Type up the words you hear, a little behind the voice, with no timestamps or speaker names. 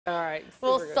All right.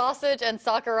 Well, Super good. sausage and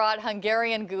sauerkraut,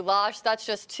 Hungarian goulash. That's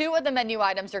just two of the menu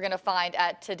items you're going to find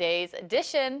at today's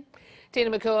Dishin. Tina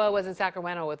McCoa was in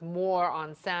Sacramento with more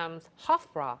on Sam's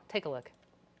Hofbrau. Take a look.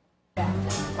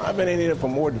 I've been eating it for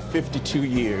more than 52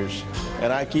 years,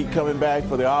 and I keep coming back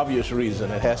for the obvious reason.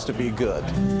 It has to be good.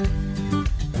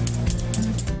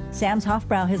 Sam's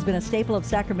Hofbrau has been a staple of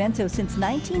Sacramento since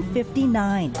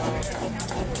 1959.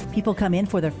 People come in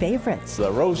for their favorites.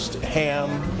 The roast ham,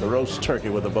 the roast turkey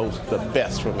were both the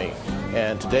best for me.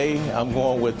 And today I'm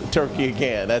going with the turkey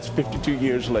again. That's 52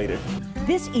 years later.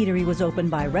 This eatery was opened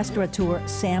by restaurateur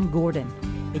Sam Gordon.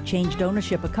 It changed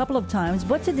ownership a couple of times,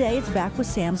 but today it's back with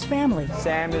Sam's family.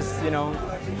 Sam is,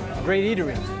 a great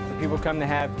eatery. People come to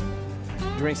have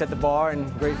drinks at the bar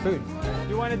and great food.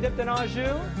 You want to dip in au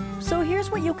jus? So here's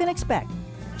what you can expect.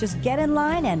 Just get in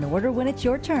line and order when it's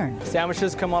your turn.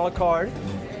 Sandwiches come a la carte.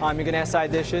 You can have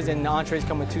side dishes, and the entrees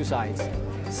come with 2 sides.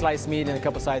 Sliced meat and a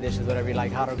couple side dishes, whatever you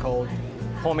like, hot or cold.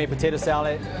 Homemade potato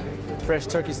salad, fresh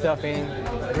turkey stuffing,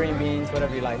 green beans,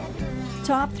 whatever you like.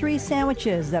 Top 3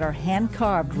 sandwiches that are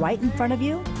hand-carved right in front of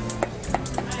you.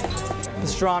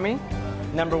 Pastrami,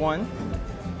 number 1.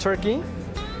 Turkey,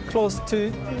 close to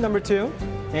number 2.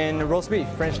 And roast beef,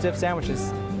 French dip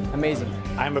sandwiches. Amazing.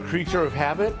 I'm a creature of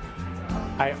habit.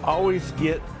 I always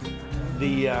get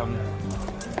the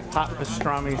hot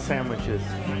pastrami sandwiches.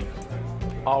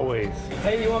 Always.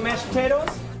 Hey, you want mashed potatoes?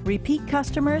 Repeat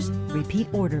customers, repeat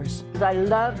orders. I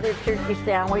love their turkey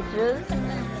sandwiches.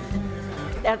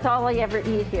 That's all I ever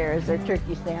eat here is their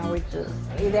turkey sandwiches.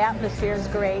 The atmosphere is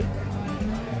great.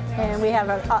 And we have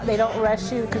they don't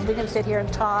rush you because we can sit here and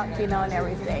talk, and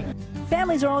everything.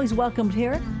 Families are always welcomed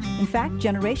here. In fact,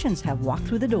 generations have walked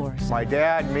through the doors. My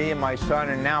dad, me, and my son,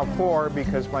 and now 4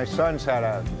 because my son's had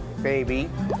a baby.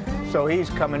 So he's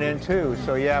coming in too.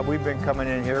 So yeah, we've been coming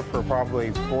in here for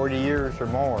probably 40 years or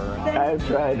more. I've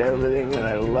tried everything and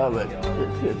I love it.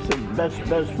 It's the best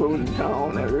food in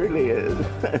town. It really is.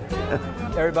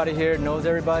 Everybody here knows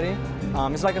everybody.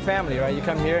 It's like a family, right? You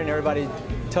come here and everybody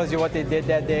tells you what they did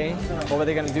that day or what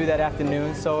they're going to do that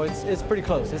afternoon. So it's pretty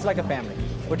close. It's like a family,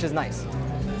 which is nice.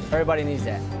 Everybody needs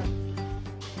that.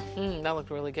 That looked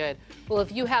really good. Well,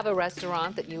 if you have a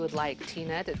restaurant that you would like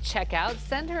Tina to check out,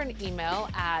 send her an email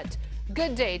at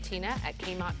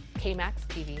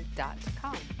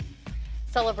gooddaytina@kmaxtv.com.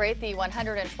 Celebrate the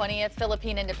 120th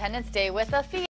Philippine Independence Day with a